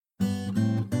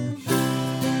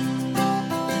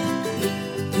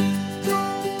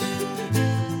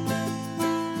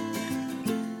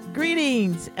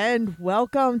and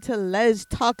welcome to Les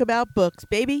Talk About Books,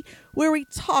 baby, where we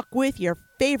talk with your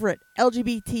favorite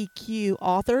LGBTQ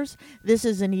authors. This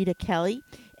is Anita Kelly,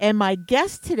 and my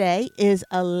guest today is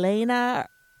Elena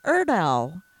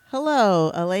Erdel. Hello,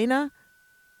 Elena.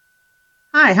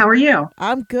 Hi, how are you?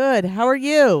 I'm good. How are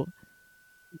you?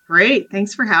 Great.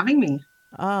 Thanks for having me.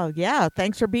 Oh, yeah.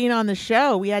 Thanks for being on the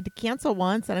show. We had to cancel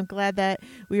once, and I'm glad that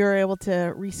we were able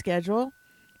to reschedule.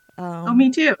 Oh, Um, me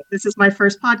too. This is my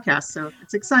first podcast, so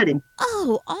it's exciting.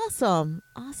 Oh, awesome.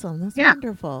 Awesome. That's Yeah,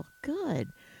 wonderful.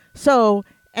 Good. So,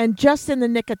 and just in the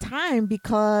nick of time,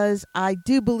 because I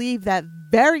do believe that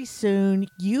very soon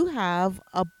you have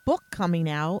a book coming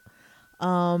out.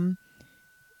 Um,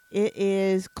 it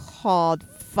is called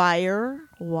Fire,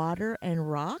 Water, and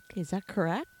Rock. Is that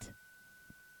correct?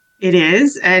 it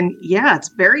is. And yeah, it's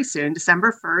very soon,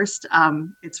 December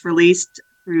 1st. It's released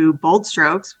through Bold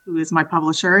Strokes, who is my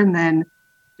publisher. And then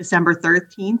December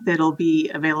 13th, it'll be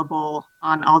available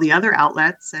on all the other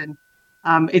outlets. And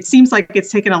it seems like it's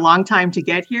taken a long time to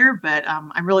get here, but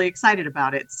I'm really excited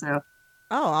about it. So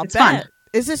Oh, I'll it's fun. bet.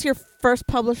 Is this your first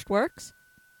published works?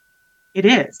 It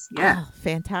is. Yeah. Oh,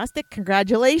 fantastic.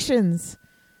 Congratulations.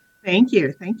 Thank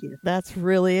you. Thank you. That's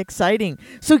really exciting.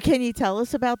 So, can you tell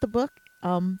us about the book?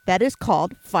 That is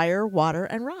called Fire, Water,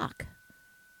 and Rock.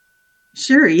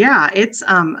 Sure. Yeah. It's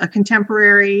a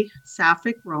contemporary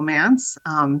sapphic romance.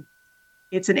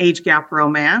 It's an age gap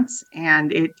romance,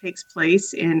 and it takes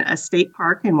place in a state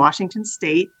park in Washington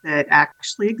State that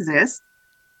actually exists.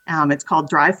 It's called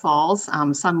Dry Falls,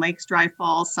 Sun Lakes Dry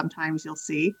Falls, sometimes you'll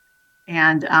see.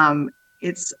 And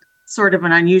it's sort of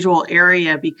an unusual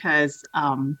area because,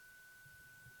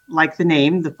 like the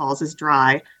name, the falls is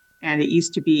dry, and it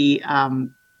used to be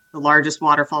the largest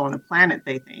waterfall on the planet,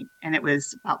 they think. And it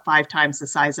was about 5 times the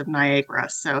size of Niagara.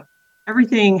 So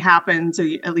everything happens, or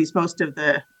at least most of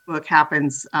the book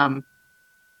happens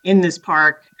in this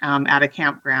park at a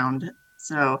campground.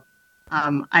 So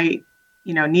I,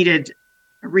 needed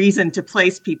a reason to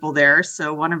place people there.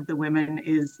 So one of the women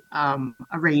is a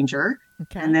ranger,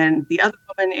 Okay. and then the other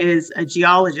woman is a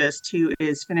geologist who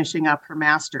is finishing up her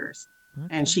master's,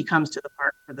 and Okay. she comes to the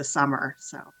park for the summer.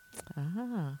 So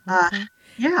Ah, uh, okay.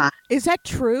 yeah, Is that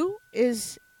true?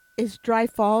 Is Dry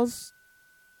Falls?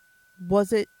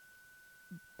 Was it?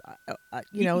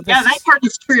 yeah, that This. part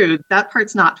is true. That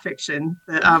part's not fiction.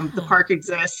 The Ah, park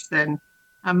exists, and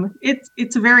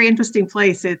it's a very interesting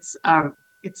place. It's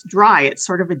dry. It's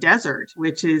sort of a desert,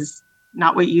 which is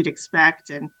not what you'd expect,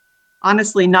 and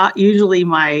honestly, not usually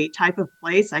my type of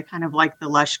place. I kind of like the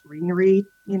lush greenery,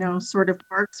 mhm. sort of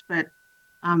parks, but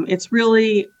it's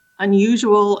really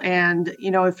unusual. And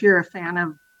if you're a fan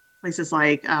of places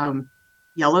like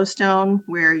Yellowstone,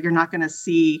 where you're not going to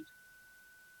see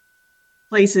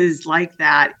places like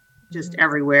that just Mhm.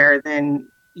 everywhere, then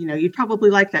you'd probably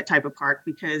like that type of park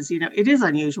because it is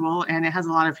unusual and it has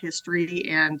a lot of history,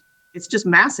 and it's just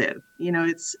massive.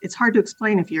 It's hard to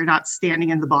explain if you're not standing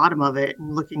in the bottom of it and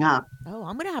looking up. Oh,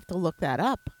 I'm gonna have to look that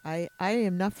up. I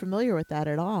am not familiar with that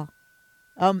at all.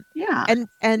 Um, Yeah, it's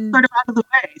and sort of out of the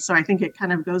way, so I think it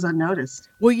kind of goes unnoticed.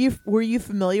 were you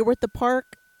familiar with the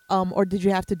park? Or did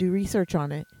you have to do research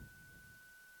on it?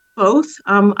 Both.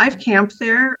 I've camped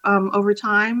there over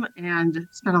time and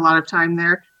spent a lot of time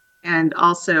there. And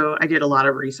also, I did a lot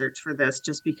of research for this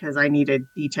just because I needed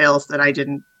details that I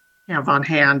didn't have on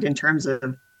hand in terms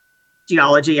of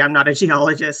geology. I'm not a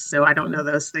geologist, so I don't Mhm. know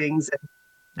those things. And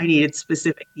I Okay. needed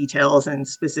specific details and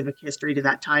specific history to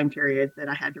that time period that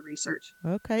I had to research.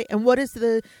 Okay. And what is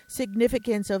the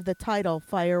significance of the title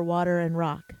Fire, Water, and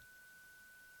Rock?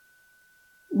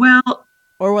 Well,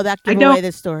 Or will that I give don't. away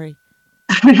the story?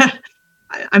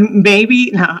 I'm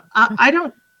maybe no. I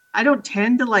don't. I don't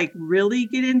tend to like really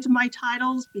get into my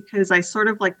titles because I sort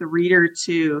of like the reader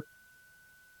to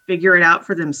figure it out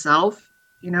for themselves,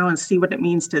 and see what it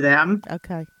means to them.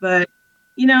 Okay. But,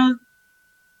 you know,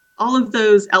 all of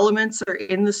those elements are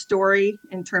in the story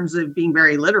in terms of being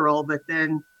very literal, but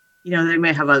then, they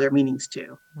may have other meanings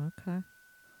too. Okay.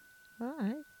 All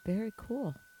right. Very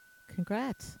cool.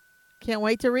 Congrats. Can't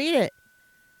wait to read it.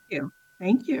 Thank you.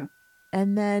 Thank you.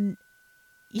 And then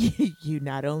you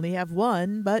not only have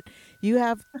one, but you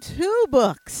have two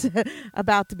books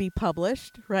about to be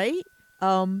published, right?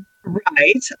 Um,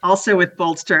 Right. Also with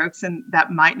bold strokes, and that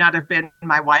might not have been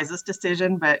my wisest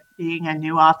decision, but being a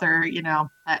new author,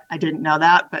 I didn't know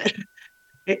that, but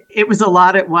it was a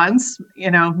lot at once,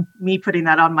 me putting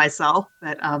that on myself.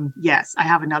 But yes, I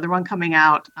have another one coming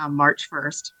out March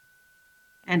 1st,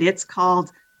 and it's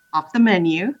called Off the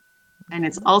Menu. And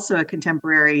it's also a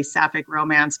contemporary sapphic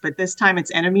romance, but this time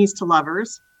it's enemies to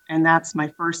lovers. And that's my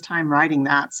first time writing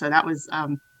that. So that was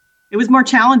it was more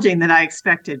challenging than I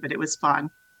expected, but it was fun.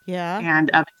 Yeah. And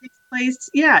it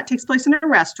takes place in a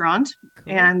restaurant,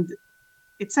 Cool. and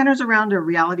it centers around a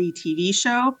reality TV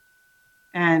show.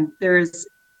 And there's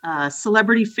a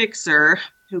celebrity fixer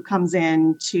who comes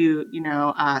in to,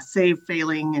 save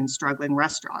failing and struggling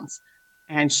restaurants.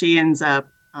 And she ends up,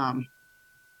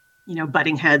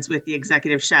 butting heads with the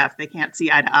executive chef. They can't see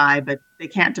eye to eye, but they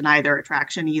can't deny their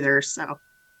attraction either. So,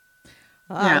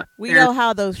 We they're know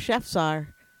how those chefs are.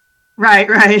 right,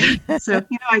 right. So,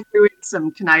 I threw in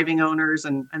some conniving owners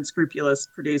and unscrupulous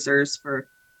producers for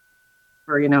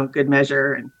good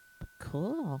measure, and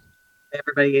Cool.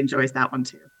 everybody enjoys that one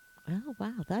too. Oh,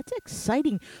 wow. That's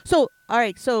exciting. So, all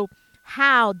right. So,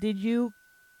 how did you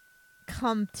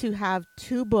come to have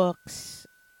two books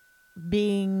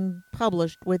being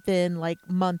published within like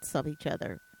months of each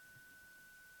other?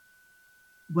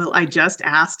 Well, I just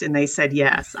asked and they said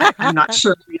yes. I'm not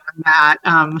sure beyond that.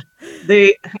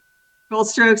 They Gold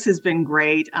Strokes has been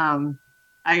great.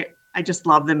 I just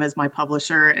love them as my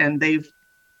publisher, and they've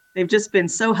just been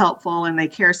so helpful, and they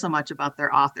care so much about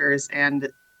their authors,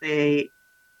 and they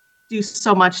do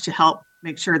so much to help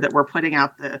make sure that we're putting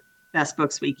out the best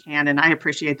books we can, and I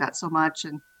appreciate that so much.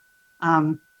 And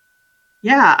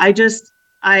yeah,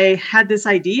 I had this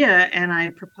idea and I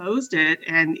proposed it,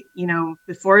 and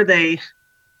before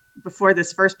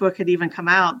this first book had even come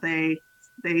out, they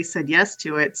said yes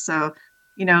to it. So,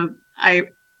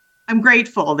 I'm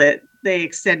grateful that they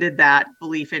extended that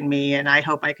belief in me, and I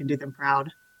hope I can do them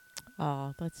proud.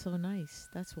 Oh, that's so nice.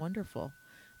 That's wonderful.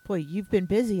 Boy, you've been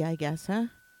busy, I guess, huh?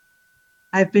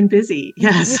 I've been busy,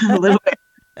 yes, a little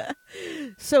bit.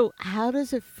 So, how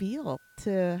does it feel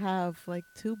to have like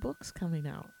two books coming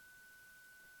out?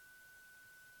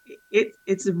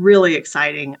 It's really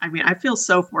exciting. I mean, I feel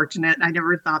so fortunate. I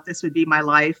never thought this would be my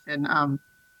life, and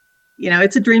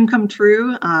it's a dream come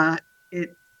true.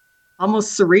 It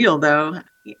almost surreal though.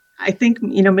 I think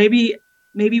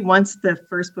maybe once the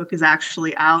first book is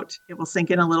actually out, it will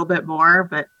sink in a little bit more.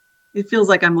 But it feels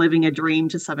like I'm living a dream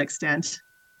to some extent.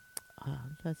 Oh,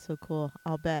 that's so cool.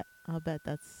 I'll bet. I'll bet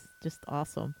that's just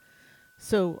awesome.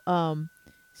 So,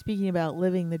 speaking about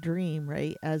living the dream,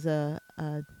 right? As a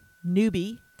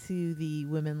newbie to the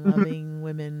women Mhm. loving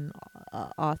women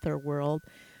author world,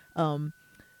 um,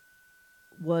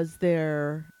 was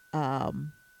there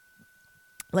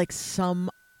like some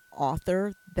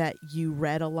author that you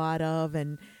read a lot of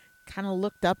and kind of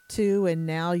looked up to, and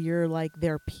now you're like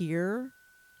their peer?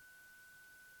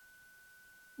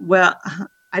 Well,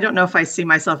 I don't know if I see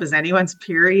myself as anyone's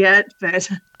peer yet, but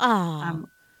Ah, um,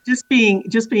 just being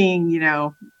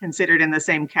considered in the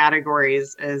same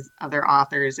categories as other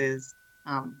authors is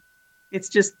um, it's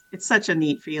such a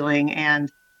neat feeling.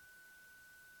 And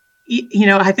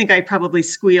I think I probably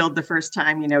squealed the first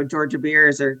time Georgia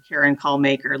Beers or Karen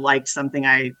Callmaker liked something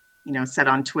I said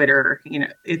on Twitter.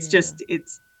 It's yeah. just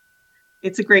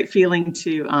it's a great feeling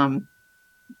to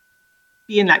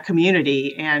be in that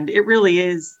community, and it really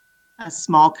is a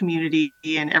small community,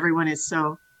 and everyone is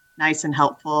so nice and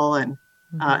helpful. And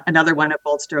Hmm. another one of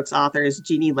Bold Strokes authors,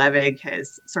 Jeannie Levig,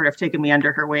 has sort of taken me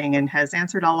under her wing and has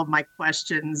answered all of my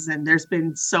questions. And there's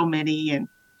been so many, and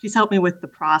she's helped me with the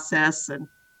process and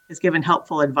has given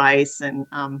helpful advice. And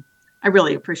I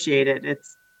really appreciate it.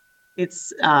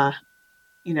 It's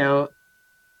you know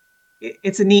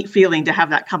it's a neat feeling to have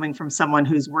that coming from someone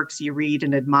whose works you read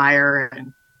and admire,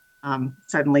 and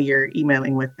suddenly you're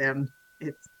emailing with them.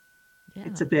 It's Yeah.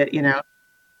 it's a bit,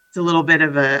 it's a little bit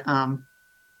of a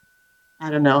I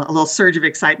don't know, a little surge of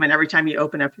excitement every time you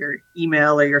open up your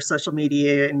email or your social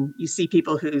media and you see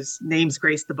people whose names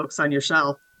grace the books on your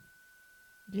shelf.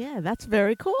 Yeah, that's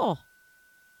very cool.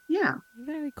 Yeah.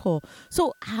 Very cool.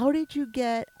 So, how did you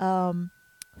get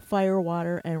Fire,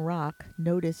 Water, and Rock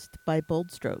noticed by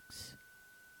Bold Strokes?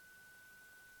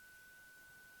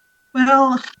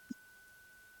 Well,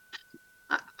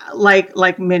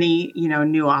 like many,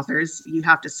 new authors, you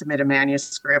have to submit a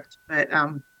manuscript, but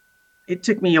it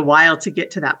took me a while to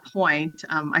get to that point.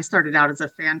 I started out as a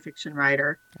fan fiction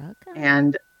writer, Okay.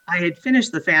 and I had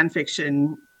finished the fan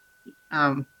fiction,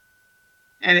 um,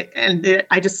 and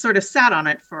I just sort of sat on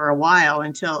it for a while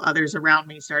until others around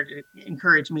me started to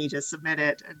encourage me to submit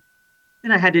it. And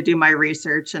then I had to do my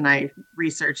research, and I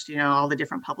researched, all the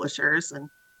different publishers, and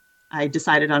I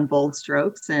decided on Bold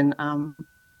Strokes, and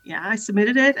yeah, I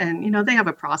submitted it, and they have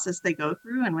a process they go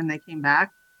through, and when they came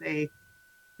back, they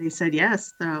said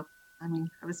yes. So I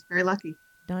mean, I was very lucky.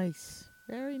 Nice.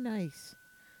 Very nice.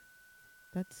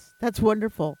 That's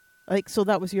wonderful. Like, so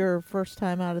that was your first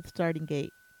time out of the starting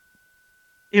gate.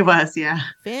 It was, yeah,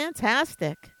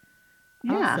 Fantastic.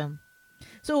 yeah. Awesome.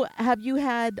 So, have you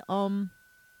had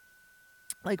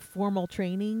like formal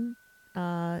training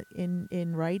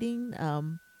in writing?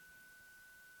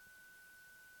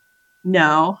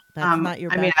 No, That's not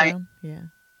your I mean, I background? Yeah.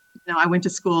 no, I went to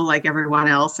school like everyone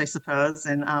else, I suppose,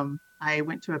 and I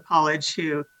went to a college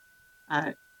who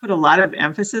uh, put a lot of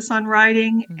emphasis on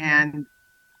writing, Mm-hmm. and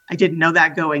I didn't know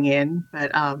that going in,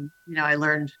 but I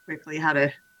learned quickly how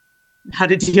to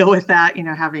deal with that.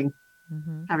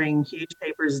 Mm-hmm. Having huge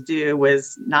papers due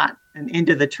was not an end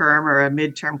of the term or a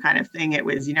midterm kind of thing. It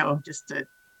was, just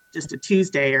a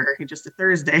Tuesday or just a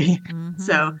Thursday.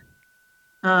 So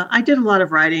Mm-hmm. I did a lot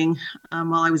of writing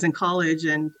while I was in college,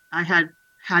 and I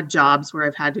had jobs where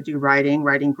I've had to do writing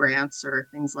grants or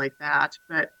things like that,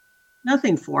 but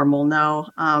nothing formal, no.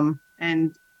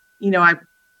 And I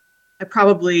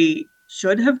probably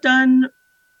should have done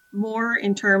more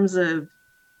in terms of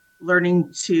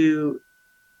learning to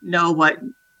know what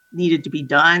needed to be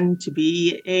done to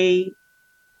be a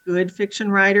good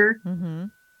fiction writer. Mm-hmm.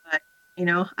 But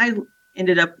I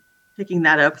ended up picking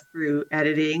that up through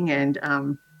editing and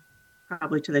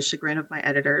probably to the chagrin of my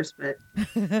editors, but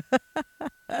yeah,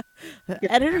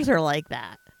 Editors are like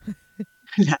that.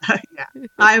 yeah, yeah.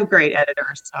 I have great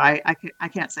editors, so I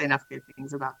can't say enough good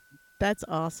things about That's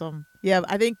awesome. Yeah,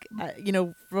 I think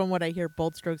from what I hear,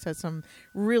 Bold Strokes has some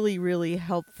really, really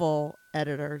helpful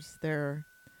editors. They're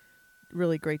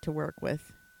really great to work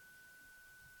with.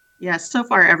 Yeah, so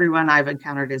far everyone I've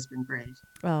encountered has been great.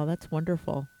 Oh, that's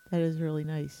wonderful. That is really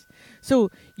nice.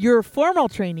 So your formal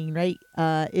training, right,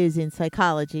 is in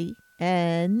psychology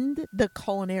and the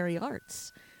culinary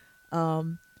arts.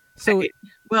 Um, so Right.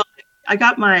 Well, I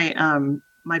got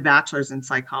my bachelor's in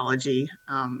psychology,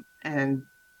 and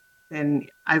then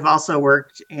I've also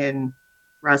worked in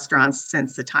restaurants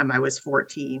since the time I was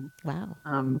 14. wow,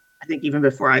 I think even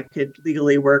before I could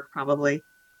legally work, probably,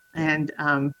 yeah.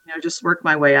 and just worked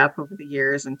my way up over the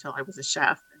years until I was a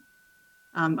chef.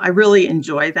 I really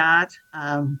enjoy that.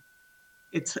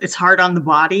 It's hard on the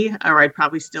body, or I'd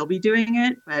probably still be doing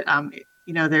it. But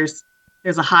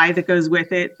there's a high that goes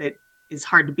with it that is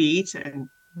hard to beat, and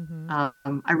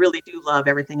Mm-hmm. I really do love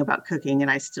everything about cooking,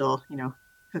 and I still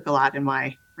cook a lot in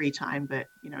my free time, but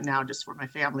now just for my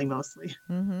family mostly.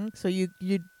 Mm-hmm. So you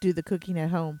do the cooking at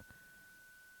home.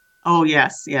 Oh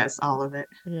yes, yes, all of it.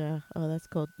 Yeah. Oh, that's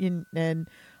cool. And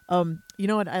you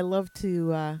know what? I love to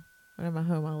when I'm at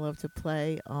home. I love to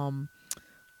play. Oh,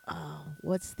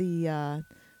 what's the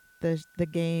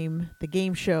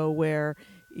game show where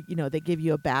they give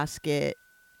you a basket.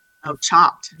 Oh,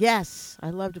 Chopped. Yes,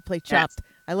 I love to play Yes. Chopped.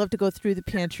 I love to go through the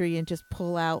pantry and just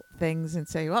pull out things and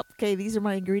say, "Oh, okay, these are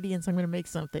my ingredients. I'm going to make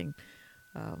something."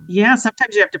 Um, Yeah,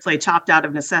 sometimes you have to play Chopped out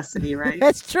of necessity, right?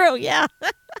 that's true. Yeah,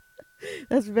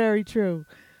 that's very true.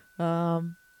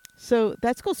 Um, so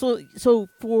that's cool. So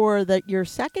for your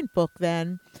second book,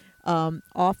 then,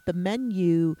 off the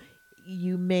menu,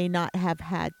 you may not have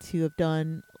had to have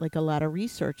done like a lot of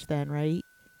research, then, right?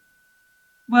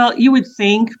 Well, you would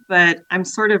think, but I'm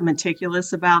sort of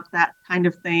meticulous about that kind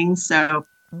of thing. So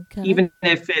Okay. even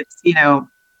if it's,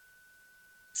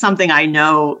 something I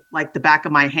know like the back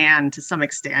of my hand to some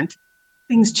extent,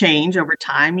 things change over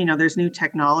time. There's new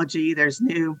technology, there's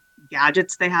new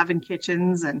gadgets they have in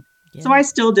kitchens. And so Yeah. I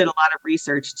still did a lot of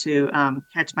research to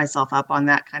catch myself up on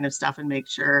that kind of stuff and make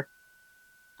sure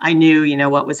I knew,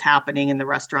 what was happening in the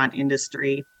restaurant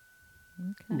industry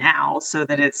Okay. now so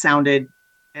that it sounded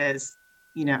as,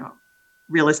 you know,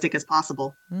 realistic as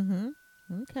possible. Mm-hmm.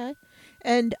 Okay.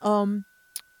 And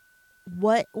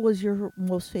what was your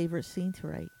most favorite scene to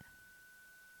write?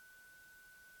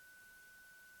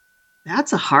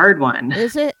 That's a hard one.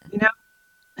 Is it? You know,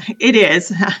 it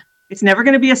is. It's never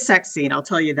going to be a sex scene, I'll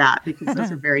tell you that, because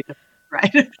those are very difficult,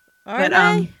 right? Are But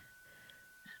they?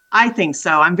 I think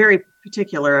so. I'm very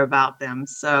particular about them.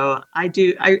 So I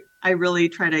really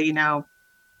try to,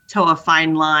 toe a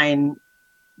fine line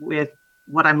with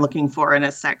what I'm looking for in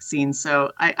a sex scene.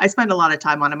 So I spend a lot of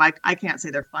time on them. I can't say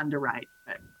they're fun to write,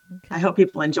 but I Okay. hope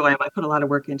people enjoy them. I put a lot of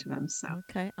work into them. So,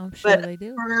 Okay. I'm sure but they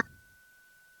do.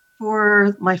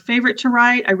 for my favorite to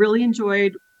write, I really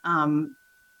enjoyed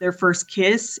their first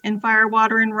kiss in Fire,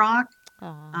 Water, and Rock.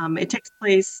 Aw. It takes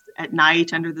place at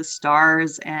night under the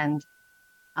stars, and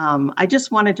I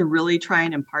just wanted to really try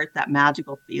and impart that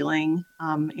magical feeling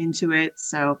into it.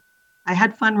 So I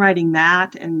had fun writing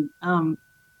that, and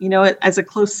as a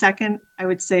close second, I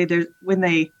would say there's when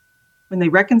they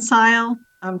reconcile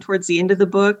towards the end of the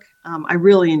book. I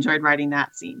really enjoyed writing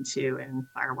that scene too in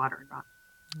Fire, Water, and Rock.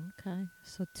 Okay.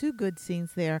 So two good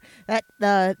scenes there. That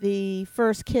the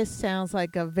first kiss sounds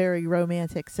like a very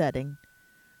romantic setting.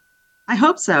 I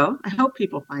hope so. I hope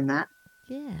people find that.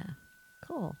 Yeah.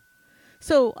 Cool.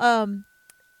 So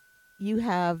you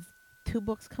have 2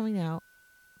 books coming out,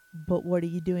 but what are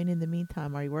you doing in the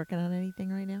meantime? Are you working on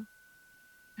anything right now?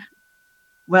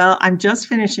 Well, I'm just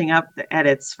finishing up the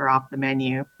edits for Off the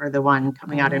Menu for the one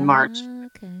coming out in March. Ah,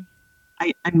 okay.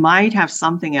 I might have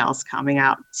something else coming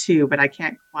out too, but I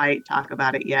can't quite talk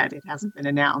about it yet. It hasn't been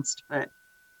announced, but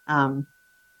um,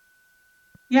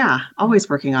 yeah, always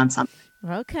working on something.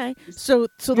 Okay. Just, So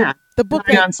yeah, the keep book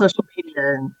an eye that on social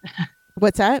media. And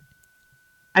what's that?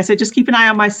 I said, just keep an eye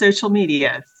on my social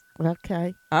media.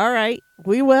 Okay. All right.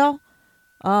 We will.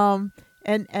 Um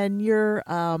and your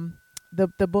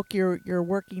the book you're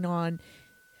working on,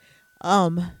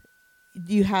 um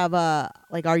do you have a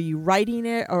like, are you writing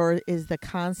it, or is the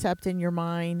concept in your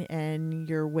mind and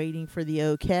you're waiting for the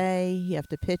okay? You have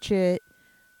to pitch it.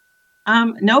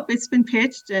 Nope, it's been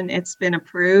pitched and it's been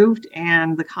approved,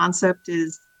 and the concept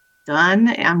is done.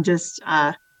 I'm just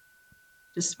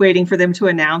waiting for them to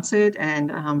announce it,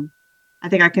 and I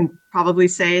think I can probably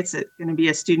say it's going to be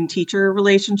a student-teacher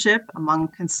relationship among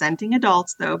consenting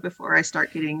adults, though, before I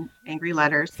start getting angry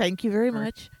letters. Thank you very Or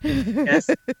much. yes,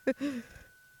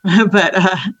 but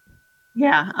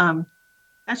yeah,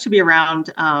 that should be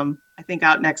around. I think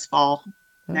out next fall,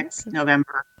 next Okay.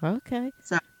 November. Okay.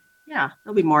 So yeah,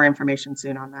 there'll be more information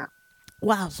soon on that.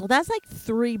 Wow, so that's like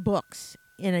 3 books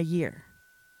in a year.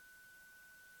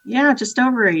 Yeah, just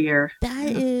over a year.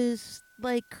 That Yeah. is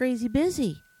like crazy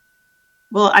busy.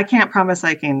 Well, I can't promise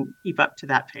I can keep up to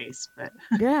that pace, but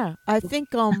Yeah, I think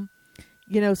some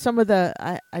of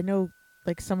the I know,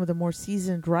 like, some of the more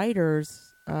seasoned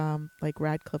writers, like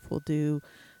Radcliffe will do,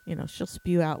 she'll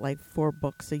spew out like 4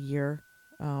 books a year.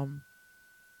 Um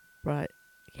but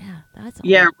yeah, that's a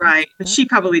yeah, lot. right. But That's she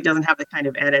probably doesn't have the kind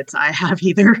of edits I have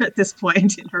either at this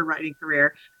point in her writing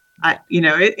career. yeah.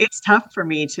 It's tough for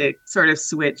me to sort of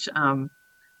switch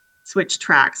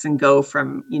tracks and go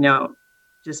from,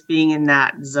 just being in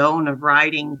that zone of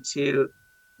writing to,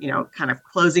 kind of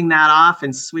closing that off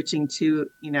and switching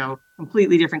to,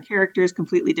 completely different characters,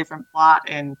 completely different plot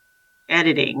and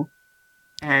editing.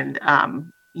 And,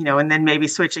 and then maybe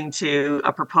switching to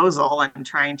a proposal and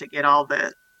trying to get all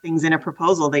the things in a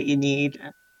proposal that you need.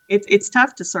 It's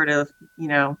tough to sort of,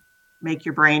 make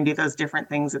your brain do those different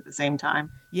things at the same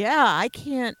time. Yeah, I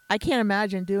can't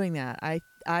imagine doing that.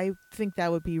 I think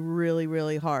that would be really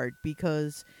really hard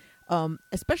because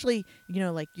especially,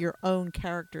 like your own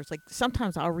characters. Like,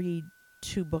 sometimes I'll read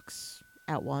 2 books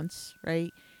at once,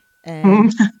 right? And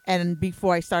Mhm. and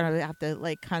before I start, I have to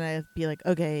like kind of be like,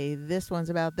 okay, this one's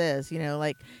about this,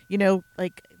 like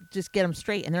just get them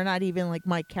straight, and they're not even like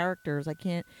my characters. I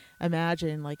can't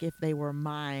imagine like if they were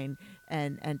mine,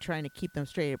 and trying to keep them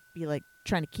straight. It'd be like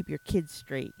trying to keep your kids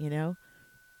straight.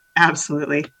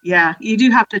 Absolutely. Yeah, you do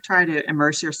have to try to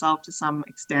immerse yourself to some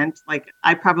extent. Like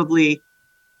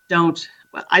don't,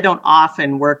 I don't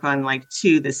often work on like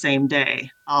 2 the same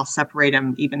day. I'll separate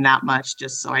them even that much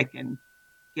just so I can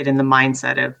get in the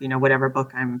mindset of, whatever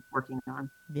book I'm working on.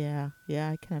 Yeah, yeah,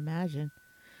 I can imagine.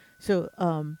 So,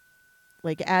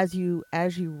 like, as you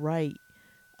write,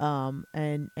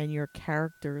 and your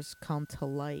characters come to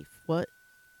life, what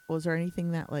was there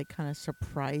anything that like kind of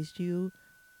surprised you,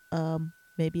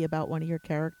 maybe about one of your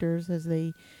characters as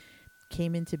they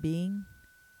came into being?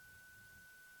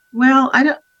 Well, I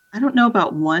don't know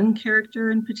about one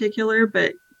character in particular,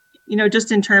 but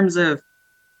just in terms of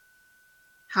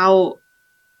how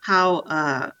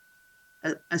how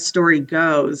a story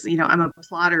goes. I'm a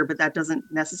plotter, but that doesn't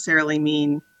necessarily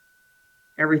mean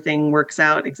everything works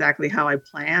out exactly how I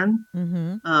plan.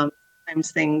 Mm-hmm.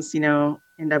 Sometimes things,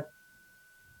 end up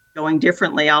going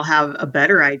differently. I'll have a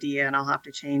better idea and I'll have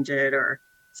to change it, or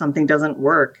something doesn't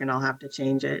work and I'll have to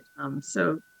change it.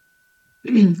 So,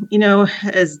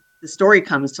 as the story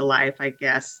comes to life, I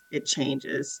guess it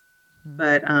changes.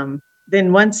 But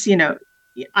then once,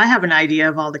 I have an idea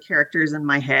of all the characters in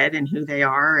my head and who they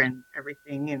are and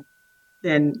everything. And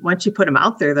then once you put them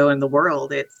out there, though, in the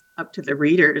world, it's up to the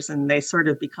readers and they sort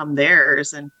of become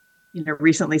theirs. And,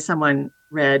 recently someone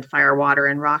read Fire, Water,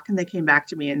 and Rock, and they came back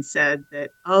to me and said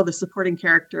that, oh, the supporting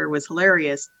character was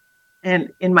hilarious.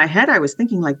 And in my head, I was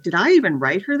thinking, like, did I even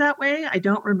write her that way? I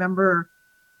don't remember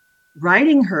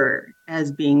writing her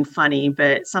as being funny,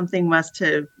 but something must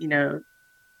have,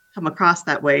 come across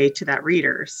that way to that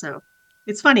reader. So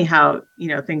it's funny how,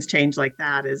 things change like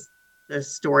that as the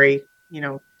story,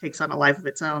 takes on a life of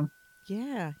its own.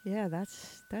 Yeah, yeah,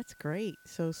 that's great.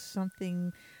 So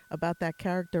something about that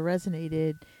character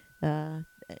resonated. Uh,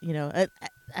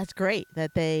 that's great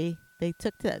that they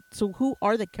took that. So who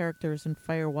are the characters in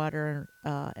Fire, Water,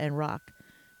 and Rock?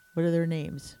 What are their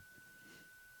names?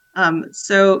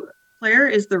 So Claire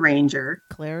is the ranger,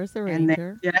 Claire is the and then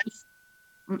ranger. Jess,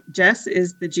 Jess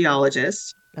is the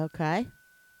geologist, Okay.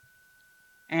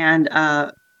 and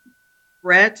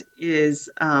Brett is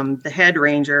the head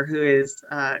ranger, who is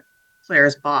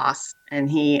Claire's boss, and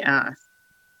he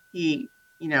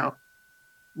you know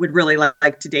would really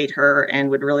like to date her and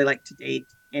would really like to date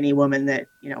any woman that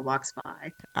walks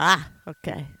by. Ah,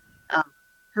 okay. Um,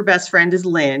 Her best friend is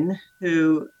Lynn,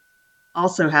 who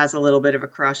also has a little bit of a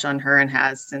crush on her and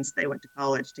has since they went to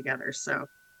college together. So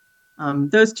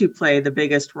those two play the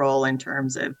biggest role in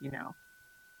terms of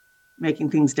making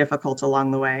things difficult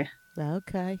along the way.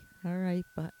 Okay. All right.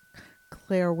 But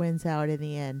Claire wins out in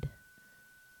the end.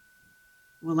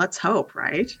 Well, let's hope,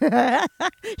 right?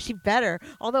 She better.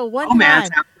 Although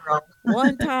Romance, after all.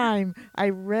 one time I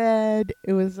read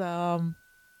it was it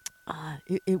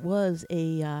was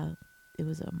it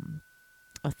was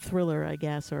a thriller, I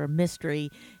guess, or a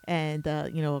mystery, and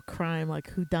a crime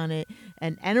like who done it,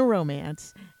 and a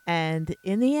romance, and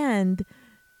in the end,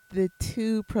 the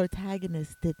two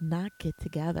protagonists did not get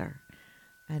together,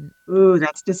 and Ooh,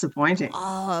 that's disappointing.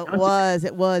 oh, Don't you think?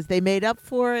 it was. They made up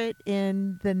for it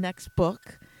in the next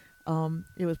book.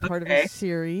 It was part of a Okay.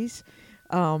 series,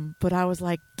 but I was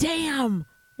like, damn.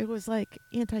 It was like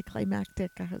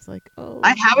anticlimactic. I was like, oh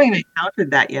I no. haven't encountered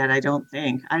that yet. I don't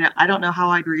think. I don't know how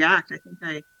I'd react.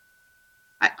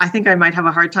 I think I might have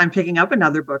a hard time picking up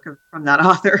another book from that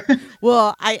author.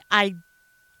 Well, I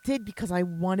did because I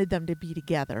wanted them to be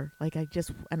together. Like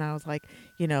and I was like,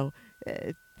 you know,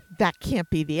 uh, that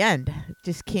can't be the end. It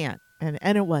just can't. And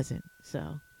it wasn't. So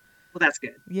Well, that's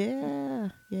good. yeah,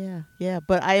 yeah, yeah.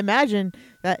 But I imagine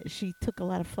that she took a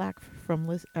lot of flack from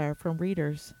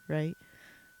readers, right?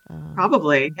 Um,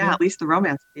 Probably. Yeah, yeah, at least the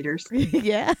romance readers.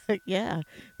 yeah, yeah.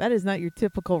 That is not your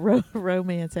typical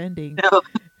romance ending. No.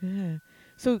 Yeah.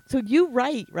 So you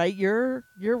write, right? You're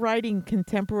writing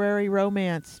contemporary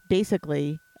romance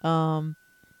basically. And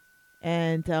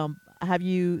have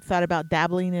you thought about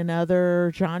dabbling in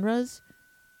other genres?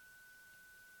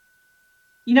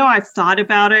 I've thought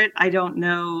about it. I don't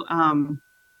know.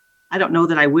 I don't know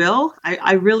that I will.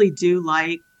 I really do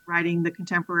like writing the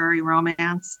contemporary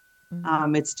romance.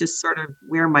 Hmm. It's just sort of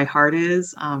where my heart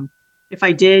is. If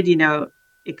I did,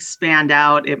 expand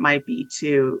out, it might be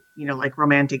to, like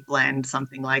romantic blend,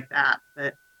 something like that.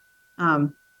 But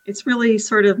um, it's really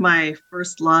sort of my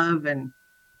first love. And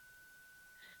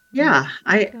yeah,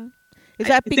 Okay. Is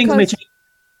that things may because change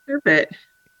a bit.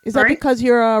 is that Sorry. because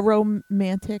you're a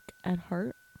romantic at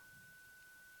heart?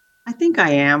 I think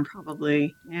I am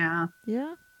probably. Yeah.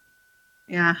 Yeah.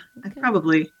 Yeah. I Okay.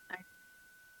 probably,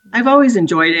 I've always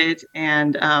enjoyed it.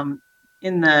 And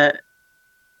in the,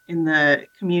 in the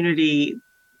community,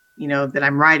 that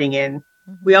I'm writing in,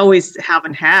 Hmm. we always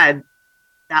haven't had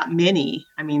that many.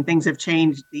 I mean, things have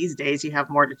changed these days. You have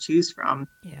more to choose from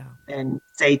Yeah. than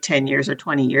say 10 years or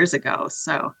 20 years ago.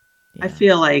 So I Yeah.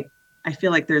 feel like I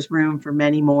feel like there's room for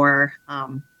many more.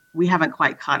 We haven't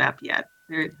quite caught up yet.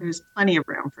 There's plenty of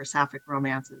room for sapphic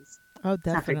romances, Oh,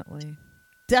 sapphic definitely. romances,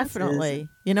 Definitely.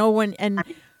 You know I mean,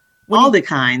 when all you the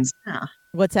kinds. Yeah.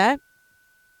 what's that?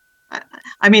 I,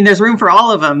 I mean, there's room for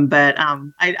all of them, but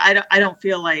I don't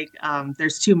feel like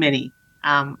there's too many.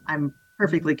 I'm Mhm.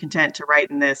 perfectly content to write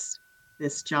in this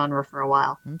genre for a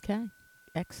while. Okay.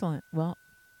 Excellent. Well,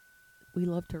 we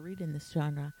love to read in this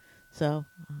genre. So,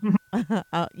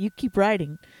 you keep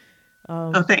writing.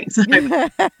 Oh, Um, thanks.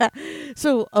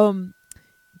 so,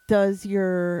 does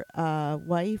your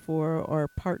wife or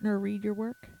partner read your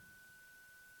work?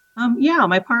 Yeah,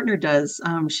 my partner does.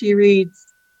 She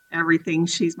reads everything.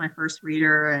 She's my first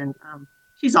reader, and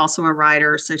she's also a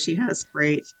writer, so she has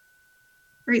great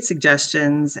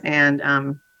suggestions.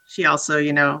 And she also,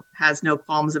 has no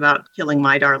qualms about killing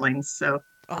my darlings. So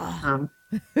Oh, um,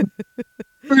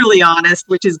 brutally honest,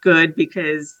 which is good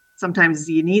because sometimes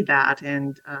you need that.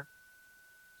 And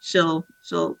she'll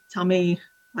tell me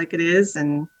like it is,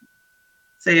 and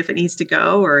say if it needs to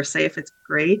go or say if it's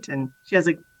great. And she has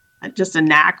just a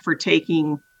knack for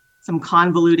taking some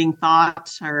convoluting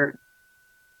thought or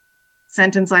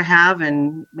sentence I have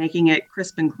and making it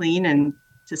crisp and clean and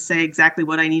to say exactly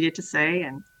what I needed to say.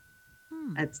 And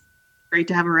hmm. it's great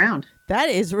to have around. That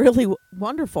is really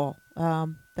wonderful. Yeah,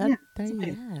 it's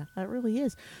nice. Yeah, that really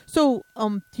is. So,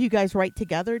 do you guys write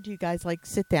together? Do you guys like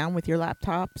sit down with your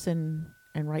laptops and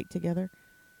write together?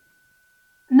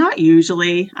 Not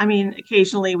usually. I mean,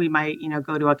 occasionally we might,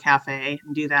 go to a cafe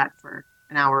and do that for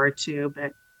an hour or two,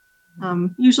 but Hmm.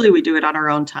 usually we do it on our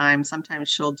own time. Sometimes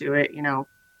she'll do it,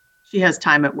 she has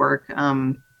time at work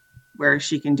where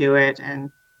she can do it. And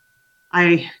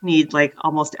I need like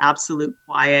almost absolute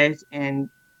quiet. And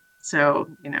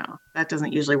so, that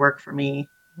doesn't usually work for me.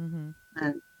 Hmm.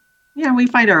 And yeah, we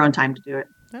find our own time to do it.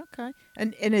 Okay.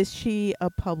 And is she a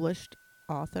published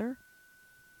author?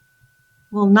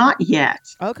 Well, not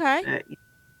yet. Okay. But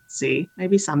see,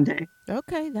 maybe someday.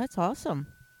 Okay, that's awesome.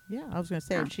 Yeah, I was going to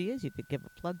say Yeah. if she is, you could give a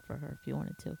plug for her if you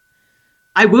wanted to.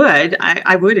 I would.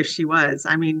 I would if she was.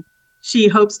 I mean, she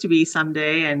hopes to be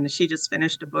someday, and she just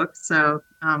finished a book, so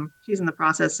she's in the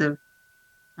process of,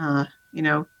 uh,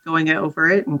 going over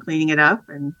it and cleaning it up,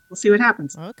 and we'll see what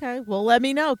happens. Okay. Well, let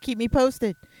me know. Keep me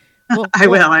posted. We'll I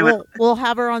we'll will. I will. we'll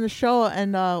have her on the show,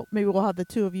 and maybe we'll have the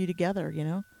two of you together.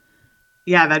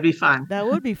 Yeah, that'd be fun. That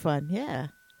would be fun. Yeah.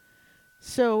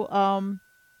 So,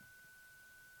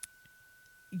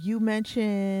 you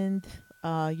mentioned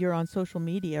you're on social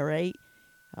media, right?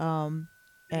 Um,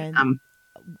 and Um,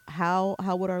 how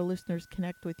would our listeners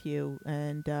connect with you,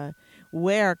 and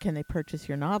where can they purchase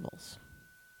your novels?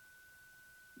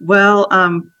 well,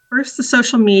 first the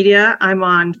social media. I'm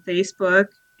on Facebook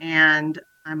and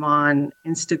I'm on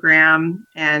Instagram,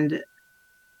 and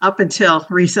up until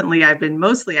recently, I've been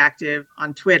mostly active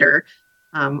on Twitter.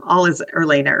 All is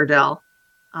Erlena Erdell.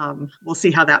 We'll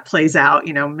see how that plays out.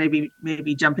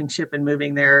 Maybe jumping ship and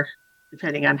moving there,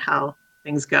 depending on how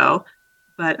things go.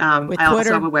 But With I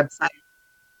also have Twitter? a website.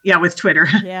 Yeah, with Twitter.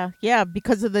 Yeah, yeah,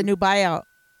 because of the new buyout.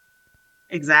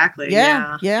 Exactly.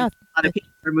 Yeah, Yeah. yeah. A lot of people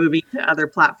are moving to other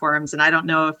platforms, and I don't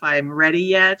know if I'm ready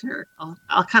yet, or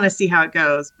I'll kind of see how it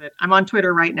goes. But I'm on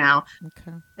Twitter right now,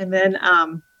 Okay. and then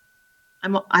I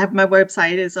have my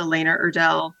website is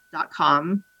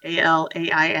alenaerdell.com,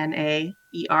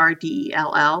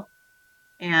 ALAINAERDELL,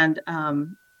 and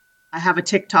I have a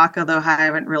TikTok, although I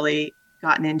haven't really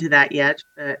gotten into that yet,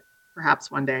 but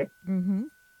perhaps one day. Mm-hmm.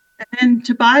 And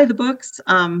to buy the books,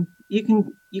 you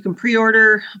can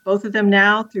pre-order both of them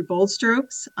now through Bold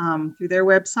Strokes, through their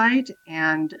website,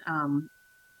 and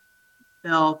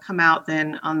they'll come out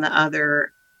then on the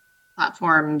other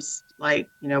platforms like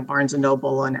Barnes and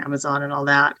Noble and Amazon and all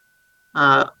that.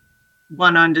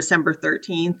 One on December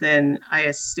 13th, and I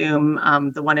assume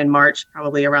the one in March,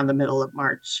 probably around the middle of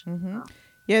March. Mm-hmm.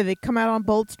 Yeah, they come out on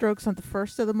Bold Strokes on the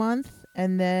first of the month,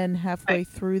 and then halfway Right.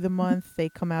 through the month they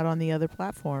come out on the other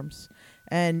platforms.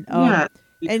 And Yeah,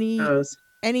 any those.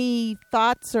 any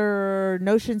thoughts or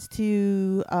notions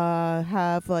to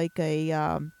have like a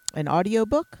an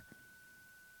audiobook?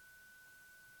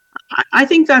 I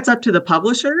think that's up to the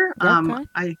publisher.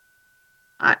 Okay.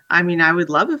 I mean, I would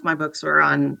love if my books were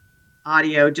on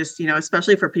audio, just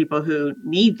especially for people who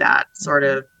need that sort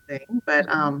Mhm. of thing. But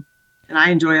Mhm. and I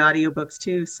enjoy audiobooks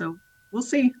too, so we'll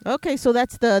see. Okay, so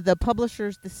that's the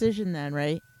publisher's decision then,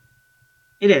 right?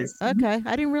 It is. Okay,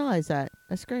 I didn't realize that.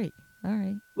 That's great. All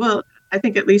right. Well, I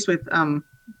think at least with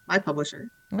my publisher.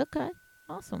 Okay.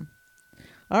 Awesome.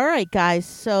 All right, guys.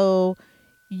 So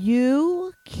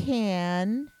you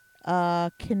can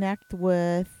connect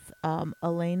with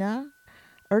Elena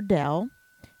Erdell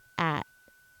at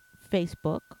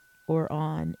Facebook or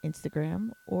on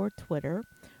Instagram or Twitter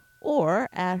or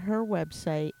at her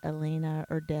website,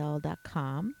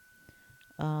 elenaerdell.com.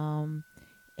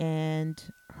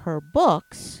 And her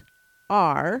books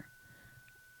are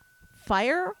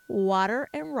Fire, Water,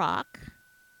 and Rock.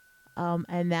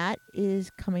 And that is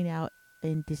coming out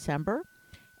in December.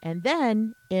 And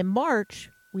then in March,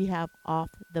 we have Off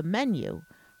the Menu.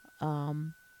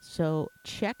 So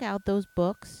check out those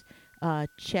books.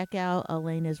 Check out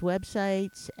Elena's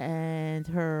websites and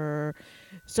her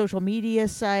social media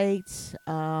sites,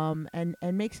 and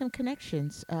make some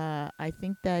connections. I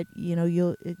think that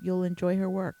you'll enjoy her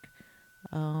work.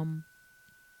 Um,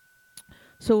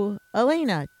 so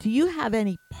Elena, do you have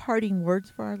any parting words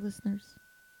for our listeners?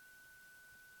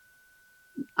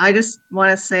 I just want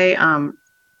to say,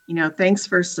 thanks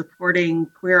for supporting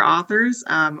queer authors.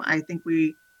 I think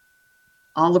we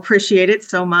all appreciate it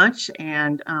so much.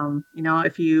 And,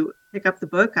 if you pick up the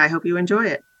book, I hope you enjoy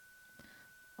it.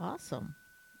 Awesome.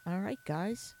 All right,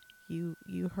 guys. You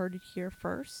heard it here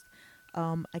first.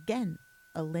 Again,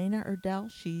 Elena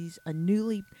Erdell. She's a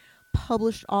newly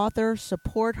published author.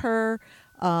 Support her.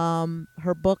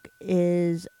 Her book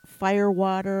is Fire,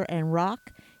 Water, and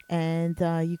Rock, and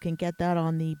you can get that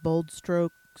on the Bold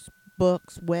Strokes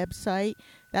Books website.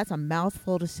 That's a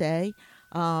mouthful to say.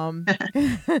 But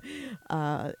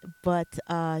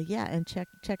yeah, and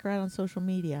check her out on social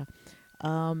media.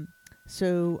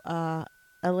 So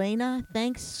Elena,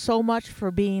 thanks so much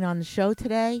for being on the show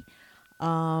today.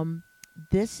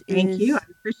 This Thank is you. I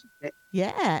appreciate it.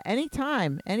 Yeah,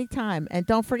 anytime, and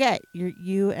don't forget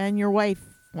you and your wife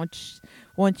once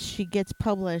she gets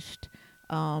published.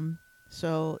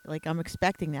 So like I'm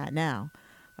expecting that now.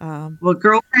 Well,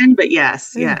 girlfriend, but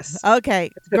yes.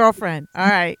 Okay, girlfriend. All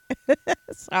right.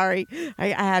 Sorry, I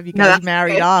have you No, guys that's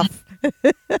married okay. off.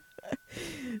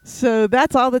 So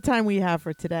that's all the time we have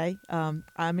for today. I'm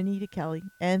Anita Kelly,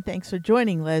 and thanks for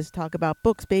joining Let's Talk About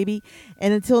Books, baby.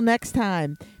 And until next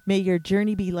time, may your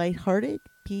journey be lighthearted,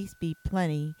 peace be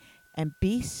plenty, and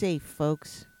be safe,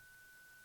 folks.